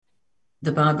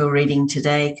The Bible reading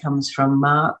today comes from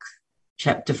Mark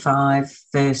chapter 5,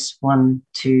 verse 1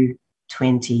 to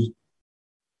 20.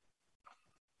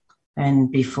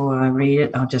 And before I read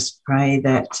it, I'll just pray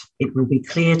that it will be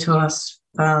clear to us,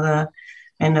 Father,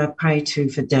 and I pray too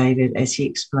for David as he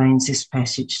explains this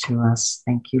passage to us.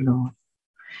 Thank you, Lord.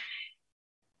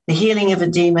 The healing of a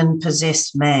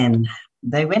demon-possessed man.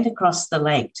 They went across the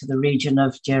lake to the region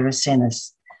of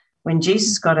Gerasenes. When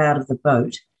Jesus got out of the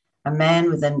boat, a man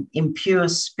with an impure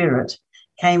spirit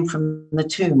came from the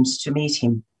tombs to meet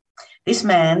him. This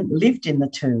man lived in the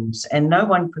tombs, and no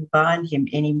one could bind him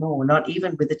anymore, not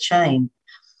even with a chain,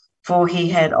 for he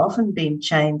had often been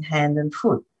chained hand and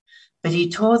foot. But he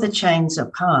tore the chains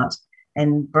apart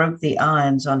and broke the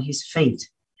irons on his feet,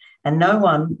 and no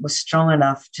one was strong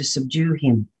enough to subdue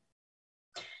him.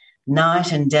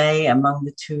 Night and day among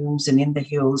the tombs and in the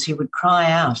hills, he would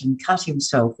cry out and cut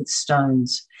himself with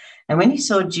stones. And when he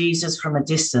saw Jesus from a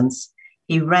distance,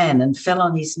 he ran and fell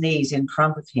on his knees in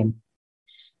front of him.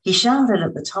 He shouted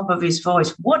at the top of his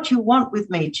voice, "What do you want with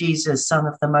me, Jesus, Son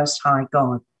of the Most High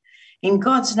God? In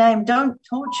God's name, don't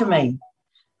torture me."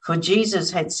 For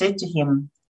Jesus had said to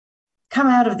him, "Come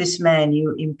out of this man,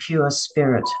 you impure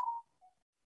spirit."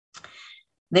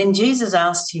 Then Jesus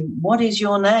asked him, "What is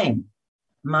your name?"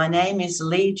 "My name is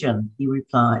Legion," he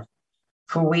replied,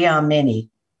 "for we are many."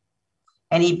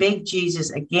 And he begged Jesus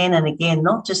again and again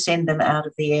not to send them out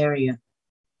of the area.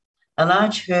 A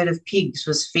large herd of pigs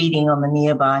was feeding on the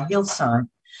nearby hillside,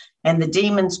 and the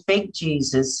demons begged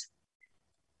Jesus,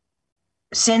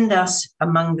 "Send us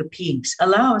among the pigs,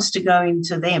 allow us to go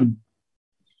into them."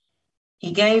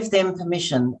 He gave them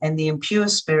permission, and the impure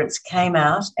spirits came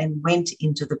out and went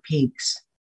into the pigs.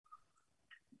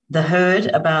 The herd,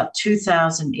 about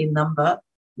 2,000 in number,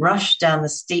 rushed down the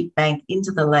steep bank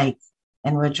into the lake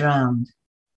and were drowned.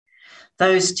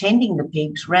 Those tending the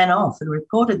pigs ran off and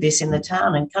reported this in the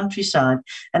town and countryside,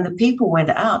 and the people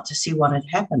went out to see what had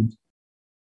happened.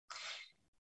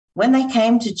 When they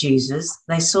came to Jesus,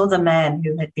 they saw the man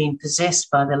who had been possessed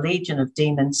by the legion of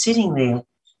demons sitting there,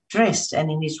 dressed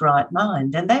and in his right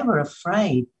mind, and they were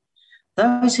afraid.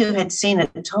 Those who had seen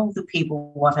it told the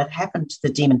people what had happened to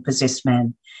the demon-possessed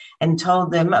man and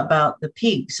told them about the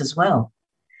pigs as well.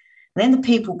 Then the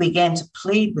people began to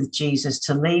plead with Jesus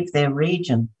to leave their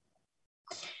region.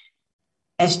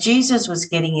 As Jesus was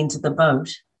getting into the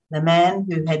boat, the man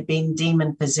who had been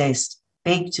demon-possessed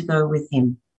begged to go with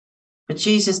him. But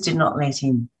Jesus did not let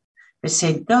him, but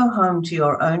said, "Go home to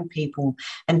your own people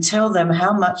and tell them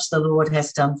how much the Lord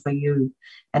has done for you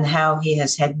and how he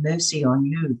has had mercy on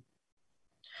you."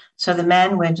 So the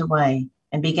man went away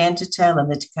and began to tell in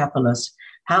the Decapolis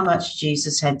how much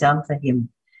Jesus had done for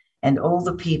him, and all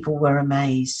the people were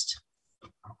amazed.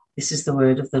 This is the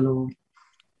word of the Lord.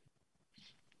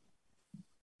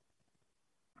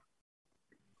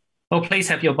 Well, please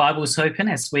have your Bibles open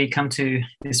as we come to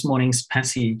this morning's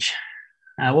passage.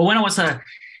 When I was a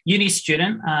uni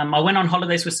student, I went on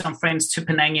holidays with some friends to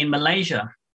Penang in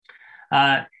Malaysia.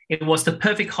 It was the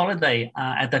perfect holiday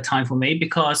at that time for me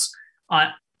because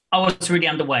I was really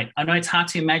underweight. I know it's hard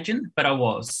to imagine, but I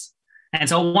was. And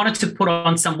so I wanted to put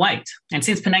on some weight. And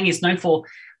since Penang is known for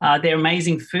their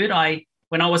amazing food,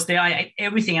 when I was there, I ate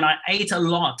everything and I ate a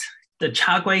lot. The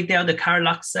char kway teow, the curry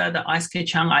laksa, the ice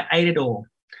kacang, I ate it all.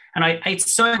 And I ate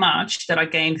so much that I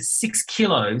gained 6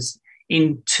 kilos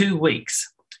in 2 weeks.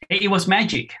 It was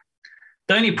magic.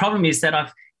 The only problem is that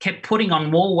I've kept putting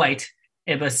on more weight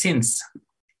ever since.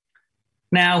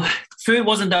 Now, food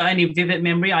wasn't the only vivid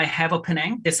memory I have of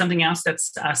Penang. There's something else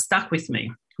that's stuck with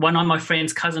me. One of my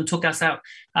friend's cousin took us out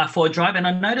for a drive, and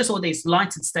I noticed all these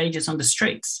lights and stages on the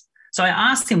streets. So I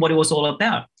asked him what it was all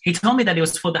about. He told me that it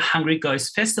was for the Hungry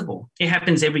Ghost Festival. It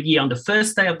happens every year on the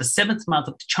first day of the 7th month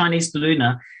of the Chinese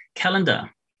lunar calendar.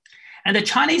 And the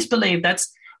Chinese believe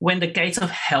that's when the gates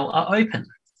of hell are open.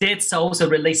 Dead souls are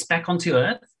released back onto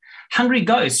earth. Hungry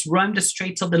ghosts roam the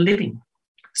streets of the living.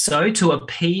 So to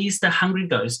appease the hungry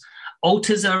ghosts,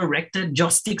 altars are erected,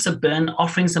 joss sticks are burned,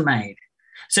 offerings are made,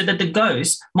 so that the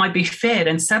ghosts might be fed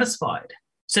and satisfied,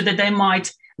 so that they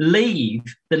might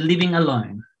leave the living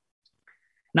alone.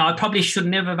 Now, I probably should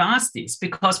never have asked this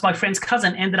because my friend's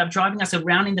cousin ended up driving us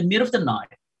around in the middle of the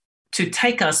night to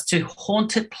take us to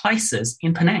haunted places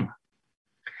in Penang.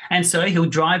 And so he'll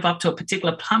drive up to a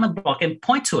particular apartment block and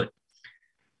point to it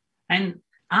and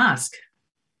ask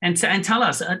and tell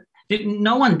us,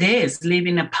 no one dares live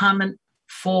in apartment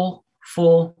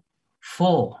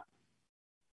 444.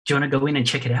 Do you want to go in and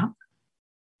check it out?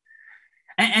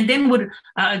 And then would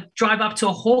drive up to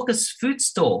a hawker's food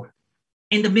store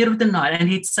in the middle of the night and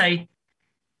he'd say,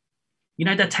 "You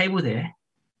know that table there?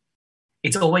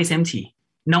 It's always empty.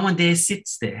 No one there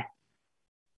sits there.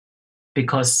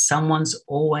 because someone's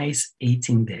always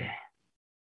eating there.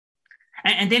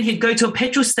 And then he'd go to a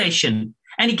petrol station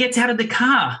and he gets out of the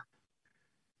car,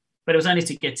 but it was only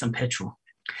to get some petrol.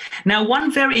 Now,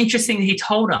 one very interesting thing he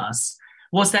told us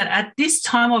was that at this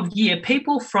time of year,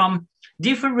 people from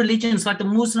different religions like the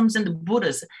Muslims and the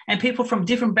Buddhists, and people from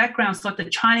different backgrounds like the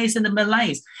Chinese and the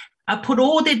Malays, put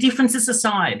all their differences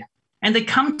aside and they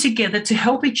come together to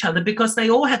help each other because they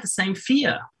all had the same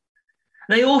fear.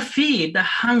 They all feared the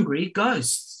hungry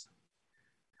ghosts.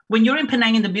 When you're in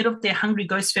Penang in the middle of their Hungry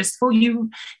Ghost Festival, you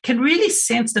can really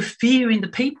sense the fear in the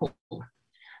people.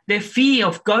 Their fear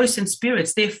of ghosts and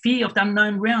spirits, their fear of the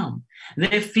unknown realm,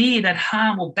 their fear that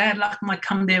harm or bad luck might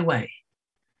come their way.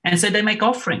 And so they make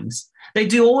offerings. They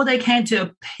do all they can to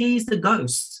appease the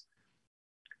ghosts.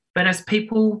 But as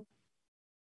people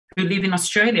who live in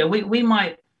Australia, we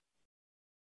might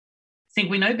think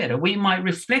we know better. We might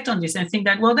reflect on this and think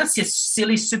that, well, that's just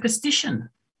silly superstition.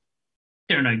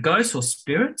 There are no ghosts or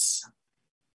spirits.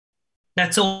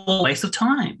 That's all a waste of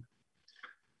time.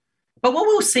 But what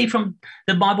we'll see from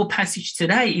the Bible passage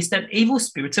today is that evil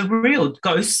spirits are real,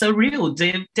 ghosts are real,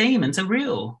 demons are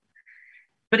real.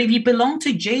 But if you belong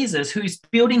to Jesus, who is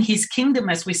building his kingdom,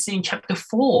 as we see in chapter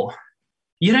 4,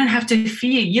 you don't have to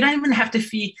fear. You don't even have to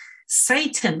fear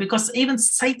Satan, because even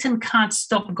Satan can't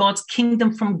stop God's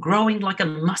kingdom from growing like a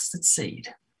mustard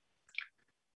seed.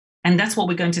 And that's what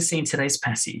we're going to see in today's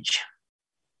passage.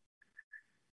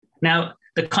 Now,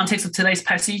 the context of today's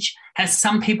passage has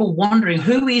some people wondering,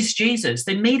 who is Jesus?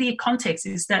 The immediate context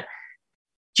is that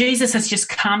Jesus has just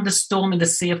calmed the storm in the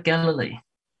Sea of Galilee.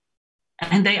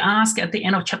 And they ask at the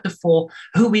end of chapter 4,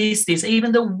 who is this?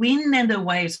 Even the wind and the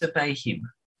waves obey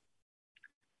him.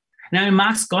 Now, in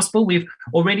Mark's gospel, we've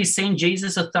already seen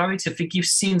Jesus' authority to forgive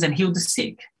sins and heal the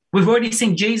sick. We've already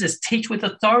seen Jesus teach with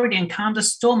authority and calm the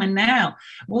storm. And now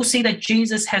we'll see that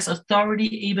Jesus has authority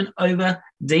even over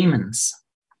demons.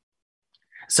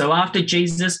 So after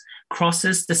Jesus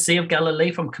crosses the Sea of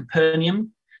Galilee from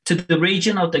Capernaum to the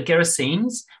region of the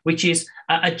Gerasenes, which is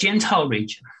a Gentile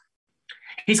region,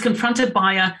 he's confronted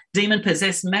by a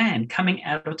demon-possessed man coming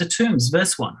out of the tombs,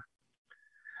 verse 1.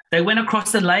 They went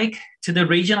across the lake to the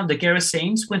region of the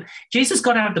Gerasenes. When Jesus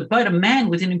got out of the boat, a man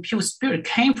with an impure spirit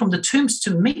came from the tombs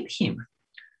to meet him.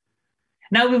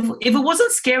 Now, if it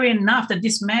wasn't scary enough that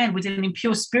this man with an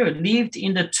impure spirit lived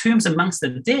in the tombs amongst the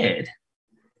dead,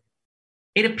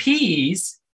 it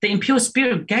appears the impure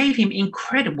spirit gave him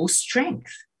incredible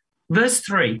strength. Verse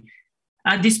 3,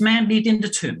 this man lived in the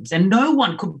tombs and no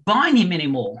one could bind him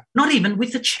anymore, not even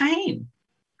with a chain.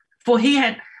 For he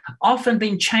had often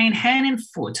been chained hand and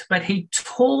foot, but he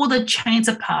tore the chains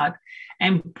apart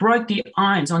and broke the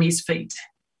irons on his feet.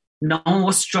 No one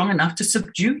was strong enough to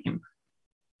subdue him.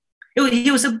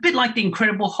 He was a bit like the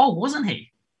Incredible Hulk, wasn't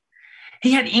he?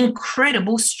 He had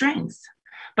incredible strength,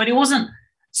 but it wasn't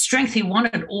strength he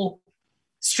wanted or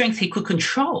strength he could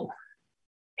control.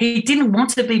 He didn't want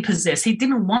to be possessed. He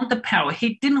didn't want the power.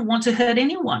 He didn't want to hurt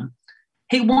anyone.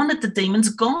 He wanted the demons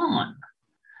gone.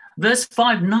 Verse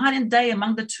 5, night and day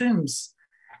among the tombs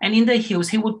and in the hills,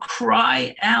 he would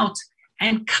cry out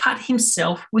and cut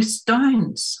himself with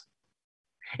stones.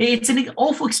 It's an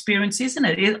awful experience, isn't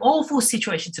it? It's an awful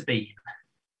situation to be in.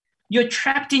 You're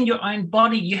trapped in your own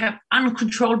body. You have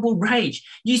uncontrollable rage.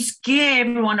 You scare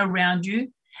everyone around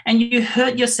you and you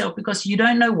hurt yourself because you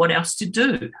don't know what else to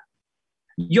do.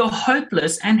 You're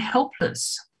hopeless and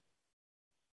helpless.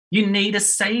 You need a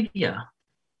savior.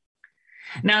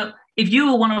 Now, if you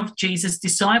were one of Jesus'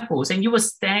 disciples and you were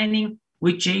standing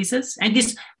with Jesus and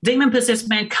this demon-possessed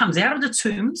man comes out of the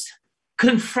tombs,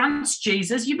 confronts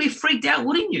Jesus, you'd be freaked out,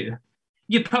 wouldn't you?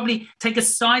 You'd probably take a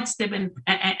sidestep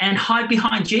and hide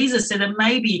behind Jesus so that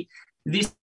maybe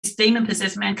this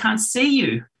demon-possessed man can't see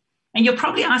you. And you're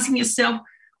probably asking yourself,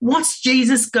 what's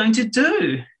Jesus going to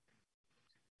do?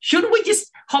 Shouldn't we just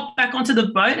hop back onto the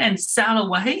boat and sail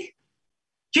away?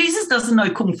 Jesus doesn't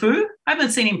know Kung Fu. I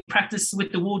haven't seen him practice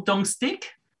with the Wudong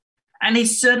stick. And he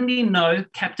certainly knows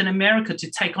Captain America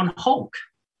to take on Hulk.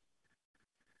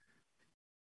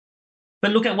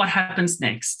 But look at what happens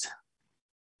next.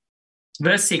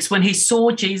 Verse 6, when he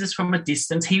saw Jesus from a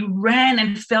distance, he ran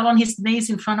and fell on his knees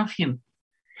in front of him.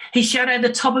 He shouted at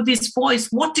the top of his voice,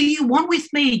 "What do you want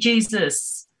with me,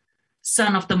 Jesus,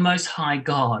 Son of the Most High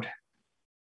God?"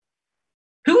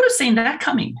 Who would have seen that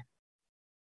coming?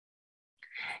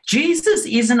 Jesus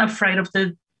isn't afraid of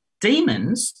the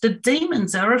demons. The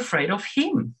demons are afraid of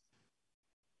him.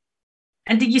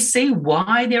 And did you see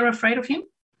why they're afraid of him?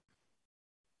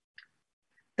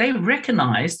 They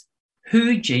recognized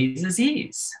who Jesus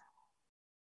is.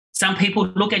 Some people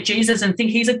look at Jesus and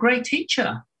think he's a great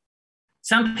teacher.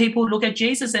 Some people look at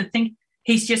Jesus and think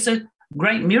he's just a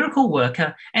great miracle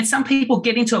worker. And some people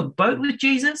get into a boat with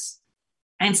Jesus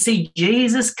and see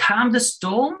Jesus calm the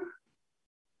storm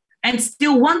and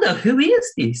still wonder, who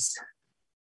is this?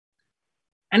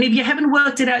 And if you haven't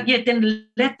worked it out yet, then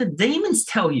let the demons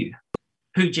tell you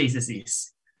who Jesus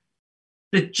is.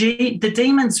 The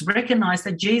demons recognize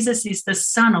that Jesus is the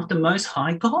Son of the Most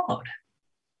High God.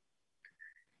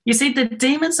 You see, the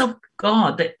demons of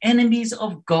God, the enemies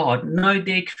of God, know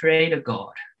their Creator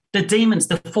God. The demons,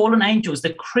 the fallen angels,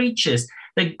 the creatures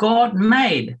that God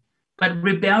made but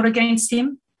rebelled against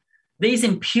him, these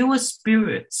impure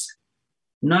spirits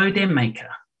know their Maker.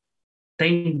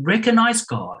 They recognize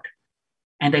God,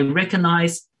 and they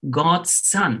recognize God's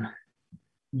Son,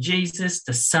 Jesus,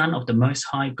 the Son of the Most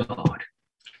High God.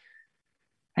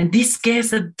 And this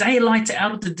scares the daylights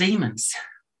out of the demons.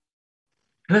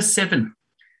 Verse 7,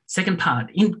 second part,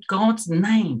 in God's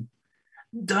name,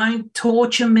 don't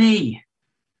torture me.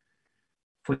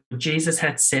 For Jesus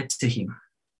had said to him,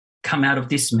 come out of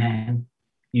this man,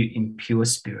 you impure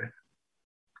spirit.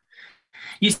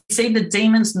 You see, the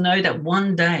demons know that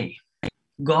one day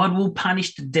God will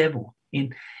punish the devil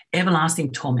in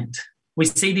everlasting torment. We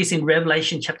see this in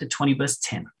Revelation chapter 20, verse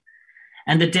 10.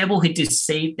 And the devil who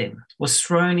deceived them was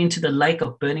thrown into the lake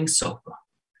of burning sulfur,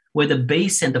 where the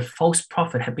beast and the false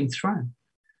prophet have been thrown.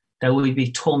 They will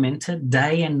be tormented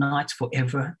day and night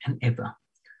forever and ever.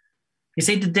 You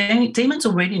see, the demons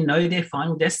already know their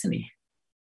final destiny.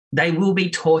 They will be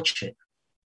tortured.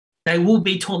 They will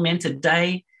be tormented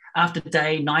day after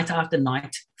day, night after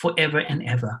night, forever and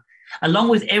ever, along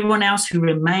with everyone else who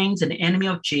remains an enemy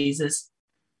of Jesus,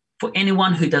 for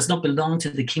anyone who does not belong to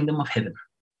the kingdom of heaven.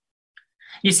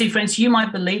 You see, friends, you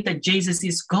might believe that Jesus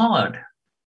is God,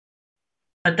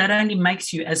 but that only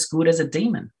makes you as good as a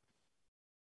demon,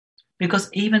 because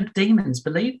even demons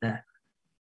believe that.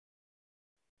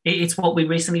 It's what we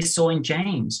recently saw in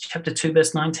James chapter 2,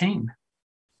 verse 19.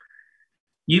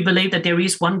 You believe that there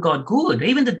is one God, good.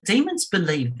 Even the demons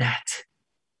believe that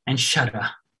and shudder.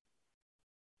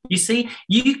 You see,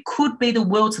 you could be the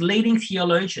world's leading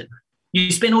theologian.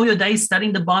 You spend all your days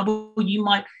studying the Bible, but you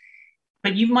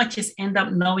might just end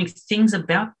up knowing things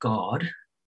about God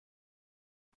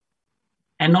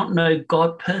and not know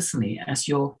God personally as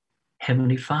your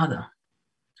Heavenly Father.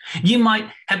 You might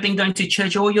have been going to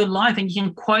church all your life and you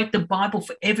can quote the Bible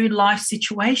for every life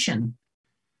situation.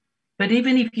 But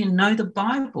even if you know the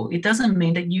Bible, it doesn't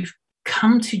mean that you've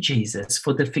come to Jesus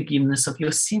for the forgiveness of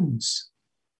your sins.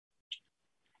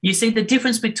 You see, the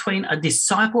difference between a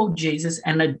disciple of Jesus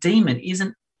and a demon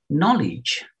isn't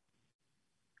knowledge,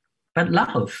 but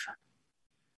love.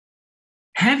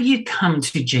 Have you come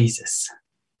to Jesus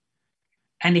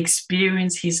and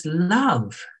experienced his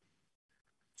love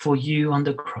for you on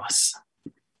the cross?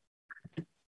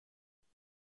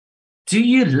 Do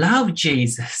you love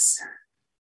Jesus?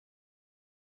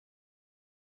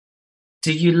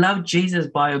 Do you love Jesus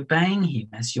by obeying him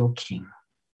as your King?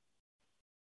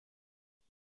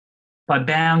 By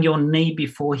bowing your knee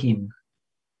before him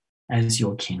as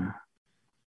your King?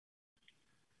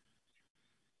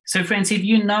 So friends, if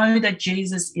you know that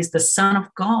Jesus is the Son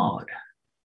of God,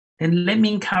 then let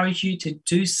me encourage you to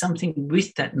do something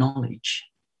with that knowledge.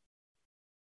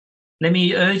 Let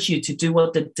me urge you to do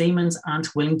what the demons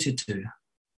aren't willing to do,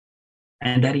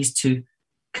 and that is to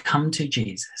come to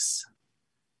Jesus.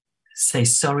 Say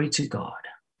sorry to God.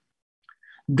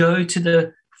 Go to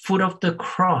the foot of the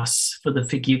cross for the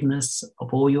forgiveness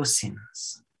of all your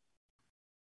sins,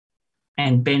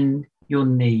 and bend your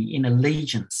knee in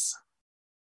allegiance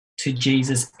to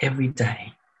Jesus every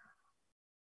day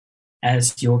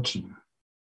as your King.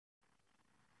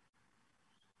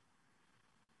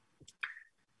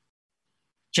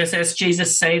 Just as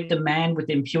Jesus saved the man with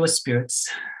impure spirits,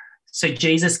 so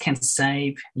Jesus can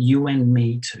save you and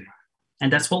me too.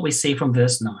 And that's what we see from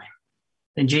verse 9.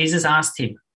 Then Jesus asked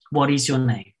him, "What is your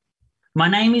name?" "My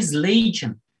name is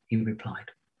Legion," he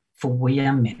replied, "for we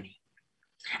are many."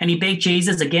 And he begged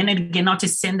Jesus again and again not to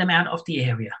send them out of the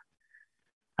area.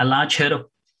 A large herd of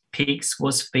pigs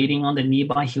was feeding on the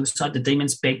nearby hillside. The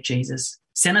demons begged Jesus,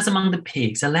 "Send us among the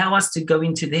pigs. Allow us to go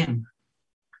into them."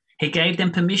 He gave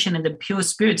them permission, and the pure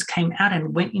spirits came out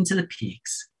and went into the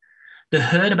pigs. The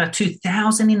herd, about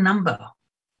 2,000 in number,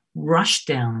 rushed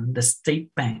down the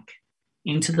steep bank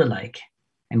into the lake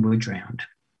and were drowned.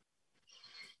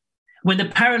 When the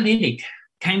paralytic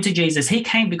came to Jesus, he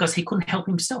came because he couldn't help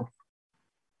himself.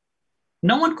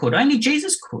 No one could, only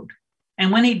Jesus could.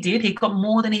 And when he did, he got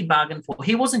more than he bargained for.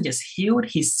 He wasn't just healed,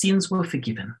 his sins were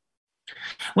forgiven.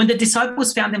 When the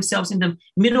disciples found themselves in the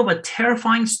middle of a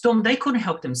terrifying storm, they couldn't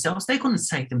help themselves. They couldn't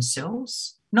save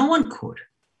themselves. No one could.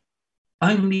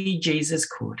 Only Jesus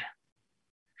could.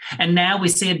 And now we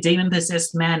see a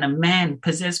demon-possessed man, a man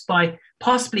possessed by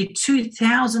possibly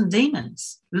 2,000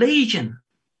 demons, legion.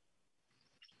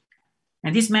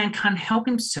 And this man can't help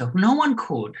himself. No one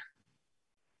could.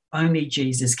 Only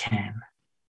Jesus can.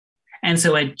 And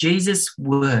so at Jesus'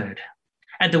 word,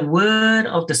 at the word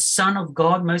of the Son of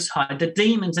God Most High, the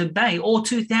demons obey, all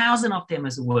 2,000 of them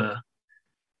as it were.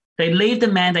 They leave the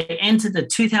man, they enter the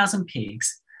 2,000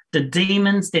 pigs. The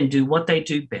demons then do what they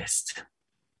do best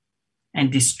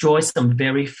and destroy some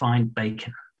very fine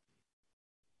bacon.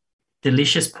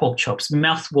 Delicious pork chops,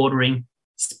 mouth-watering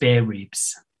spare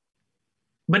ribs.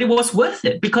 But it was worth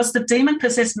it because the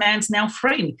demon-possessed man's now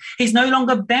free. He's no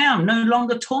longer bound, no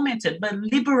longer tormented, but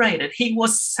liberated. He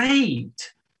was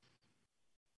saved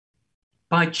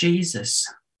by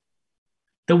Jesus,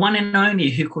 the one and only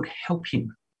who could help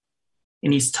him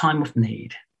in his time of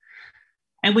need.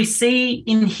 And we see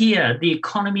in here the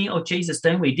economy of Jesus,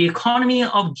 don't we? The economy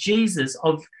of Jesus,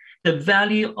 of the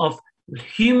value of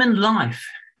human life.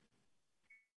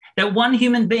 That one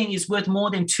human being is worth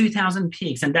more than 2,000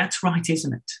 pigs, and that's right,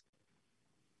 isn't it?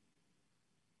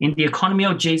 In the economy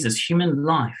of Jesus, human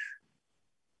life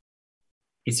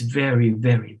is very,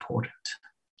 very important.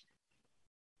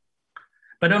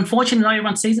 But unfortunately, not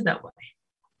everyone sees it that way,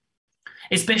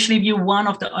 especially if you're one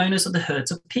of the owners of the herds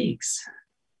of pigs.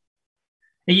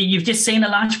 You've just seen a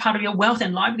large part of your wealth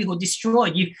and livelihood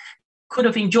destroyed. You could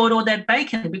have enjoyed all that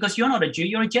bacon because you're not a Jew,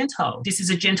 you're a Gentile. This is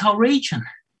a Gentile region.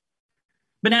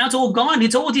 But now it's all gone,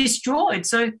 it's all destroyed.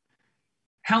 So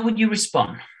how would you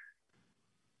respond?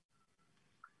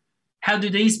 How do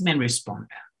these men respond?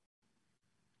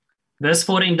 Verse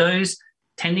 14, those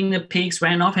tending the pigs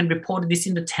ran off and reported this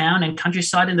in the town and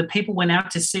countryside, and the people went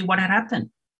out to see what had happened.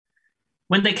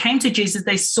 When they came to Jesus,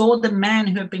 they saw the man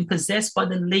who had been possessed by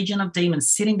the legion of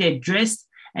demons sitting there dressed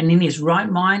and in his right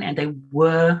mind, and they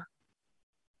were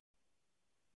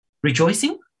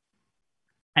rejoicing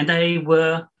and they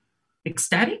were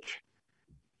ecstatic.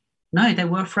 No, they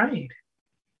were afraid.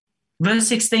 Verse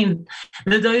 16,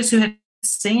 those who had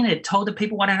seen it told the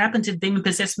people what had happened to the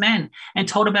demon-possessed man and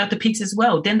told about the pigs as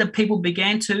well. Then the people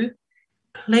began to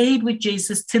plead with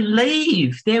Jesus to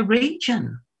leave their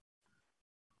region.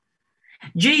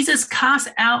 Jesus casts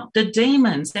out the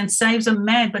demons and saves a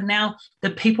man, but now the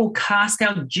people cast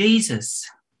out Jesus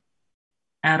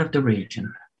out of the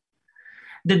region.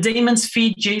 The demons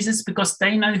fear Jesus because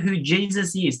they know who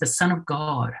Jesus is, the Son of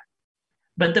God.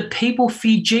 But the people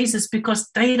fear Jesus because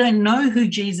they don't know who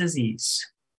Jesus is.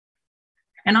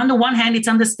 And on the one hand, it's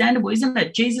understandable, isn't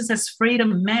it? Jesus has freed a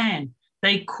man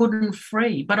they couldn't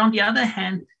free. But on the other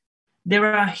hand,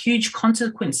 there are huge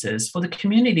consequences for the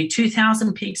community.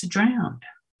 2,000 pigs are drowned.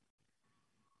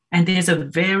 And there's a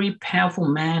very powerful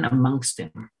man amongst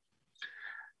them.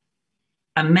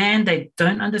 A man they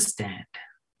don't understand.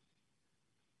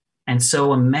 And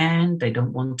so a man they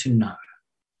don't want to know.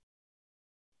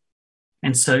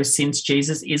 And so since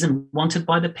Jesus isn't wanted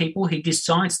by the people, he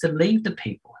decides to leave the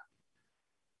people.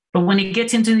 But when he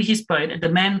gets into his boat, the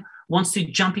man wants to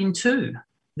jump in too.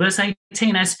 Verse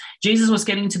 18, as Jesus was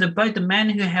getting into the boat, the man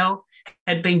who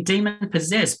had been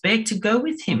demon-possessed begged to go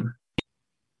with him.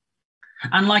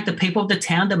 Unlike the people of the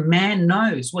town, the man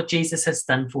knows what Jesus has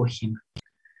done for him.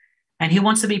 And he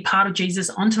wants to be part of Jesus'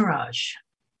 entourage.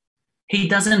 He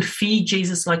doesn't fear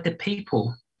Jesus like the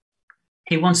people.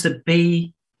 He wants to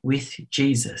be with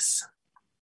Jesus.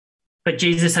 But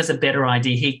Jesus has a better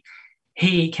idea.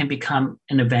 He can become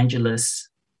an evangelist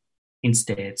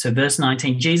instead. So verse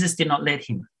 19, Jesus did not let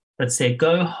him, but said,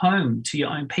 go home to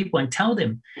your own people and tell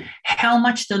them how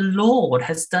much the Lord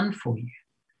has done for you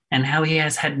and how he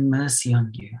has had mercy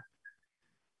on you.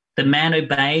 The man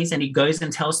obeys and he goes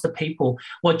and tells the people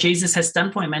what Jesus has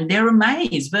done for him, and they're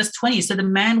amazed. Verse 20, so the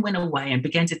man went away and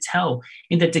began to tell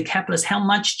in the Decapolis how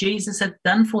much Jesus had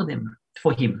done for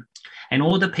him, and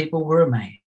all the people were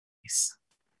amazed.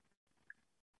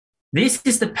 This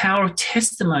is the power of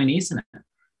testimony, isn't it?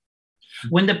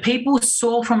 When the people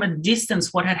saw from a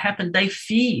distance what had happened, they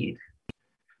feared.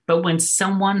 But when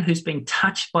someone who's been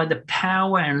touched by the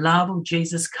power and love of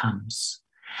Jesus comes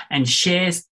and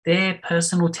shares their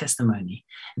personal testimony,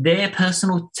 their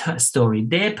personal story,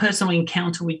 their personal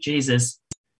encounter with Jesus,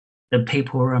 the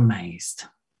people are amazed.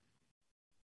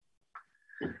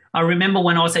 I remember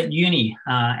when I was at uni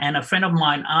and a friend of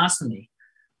mine asked me,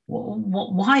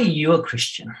 why are you a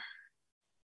Christian?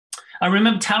 I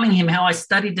remember telling him how I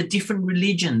studied the different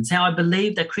religions, how I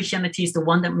believe that Christianity is the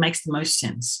one that makes the most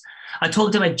sense. I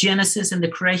talked about Genesis and the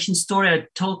creation story. I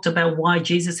talked about why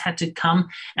Jesus had to come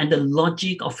and the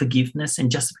logic of forgiveness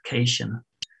and justification.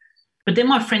 But then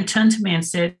my friend turned to me and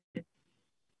said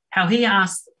how he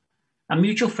asked a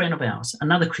mutual friend of ours,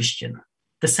 another Christian,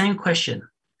 the same question.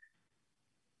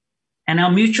 And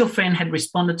our mutual friend had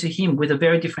responded to him with a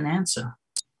very different answer.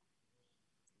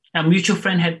 Our mutual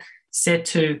friend had said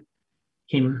to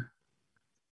him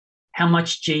how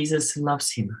much Jesus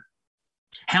loves him,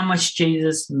 how much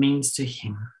Jesus means to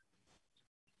him.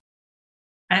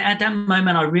 And at that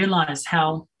moment, I realized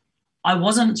how I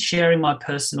wasn't sharing my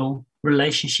personal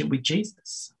relationship with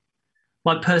Jesus,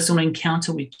 my personal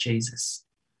encounter with Jesus.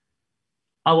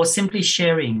 I was simply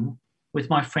sharing with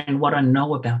my friend what I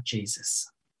know about Jesus.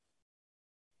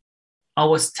 I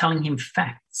was telling him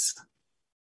facts,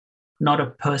 not a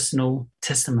personal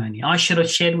testimony. I should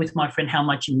have shared with my friend how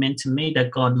much it meant to me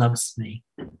that God loves me,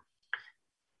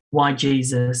 why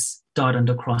Jesus died on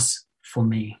the cross for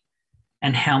me,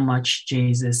 and how much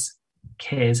Jesus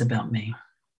cares about me.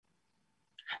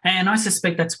 And I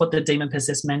suspect that's what the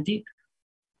demon-possessed man did.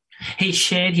 He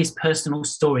shared his personal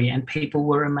story and people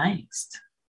were amazed.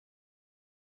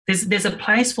 There's a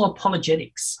place for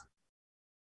apologetics,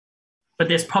 but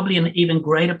there's probably an even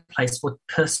greater place for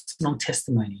personal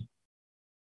testimony.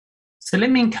 So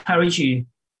let me encourage you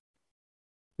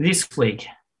this week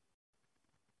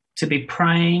to be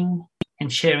praying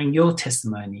and sharing your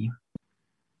testimony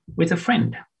with a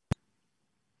friend,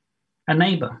 a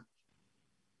neighbor,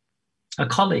 a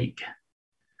colleague,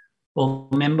 or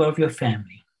a member of your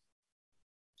family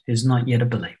who's not yet a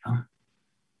believer.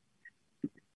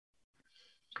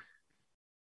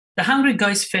 The Hungry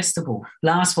Ghost Festival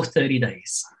lasts for 30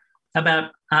 days.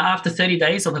 After 30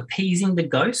 days of appeasing the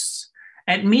ghosts,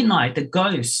 at midnight, the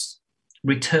ghosts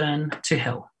return to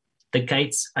hell. The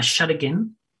gates are shut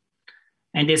again,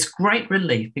 and there's great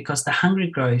relief because the hungry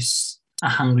ghosts are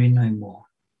hungry no more.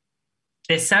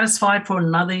 They're satisfied for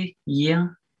another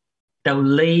year. They'll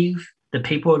leave the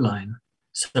people alone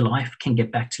so life can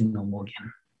get back to normal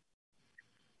again.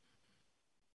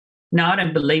 Now, I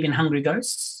don't believe in hungry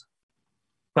ghosts,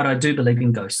 but I do believe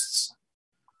in ghosts,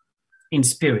 in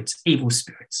spirits, evil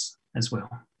spirits as well.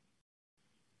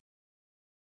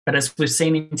 But as we've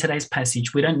seen in today's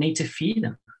passage, we don't need to fear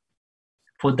them,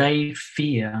 for they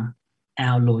fear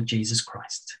our Lord Jesus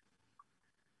Christ.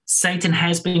 Satan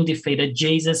has been defeated.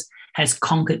 Jesus has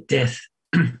conquered death.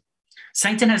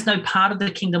 Satan has no part of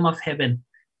the kingdom of heaven,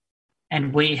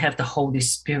 and we have the Holy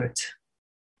Spirit.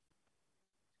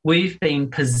 We've been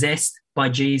possessed by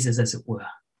Jesus, as it were.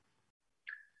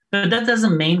 But that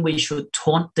doesn't mean we should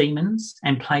taunt demons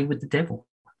and play with the devil.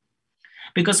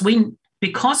 Because we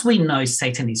know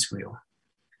Satan is real,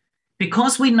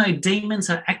 because we know demons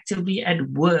are actively at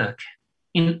work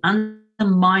in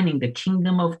undermining the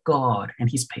kingdom of God and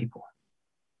his people.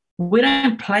 We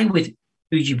don't play with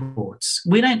Ouija boards.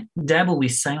 We don't dabble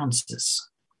with seances.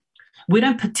 We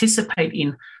don't participate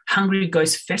in hungry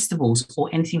ghost festivals or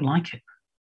anything like it.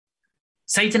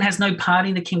 Satan has no part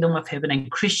in the kingdom of heaven,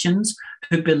 and Christians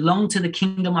who belong to the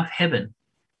kingdom of heaven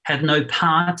have no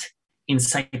part in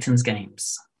Satan's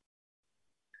games.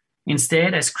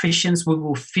 Instead, as Christians, we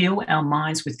will fill our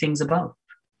minds with things above.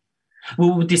 We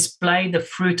will display the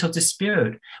fruit of the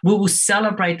Spirit. We will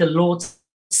celebrate the Lord's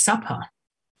Supper.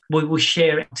 We will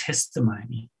share our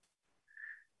testimony.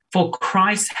 For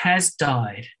Christ has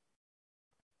died.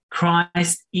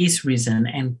 Christ is risen,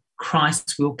 and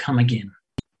Christ will come again.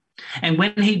 And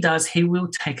when he does, he will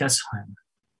take us home.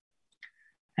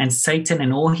 And Satan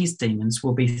and all his demons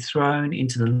will be thrown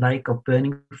into the lake of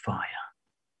burning fire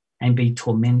and be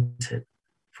tormented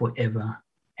forever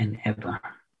and ever.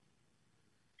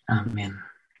 Amen.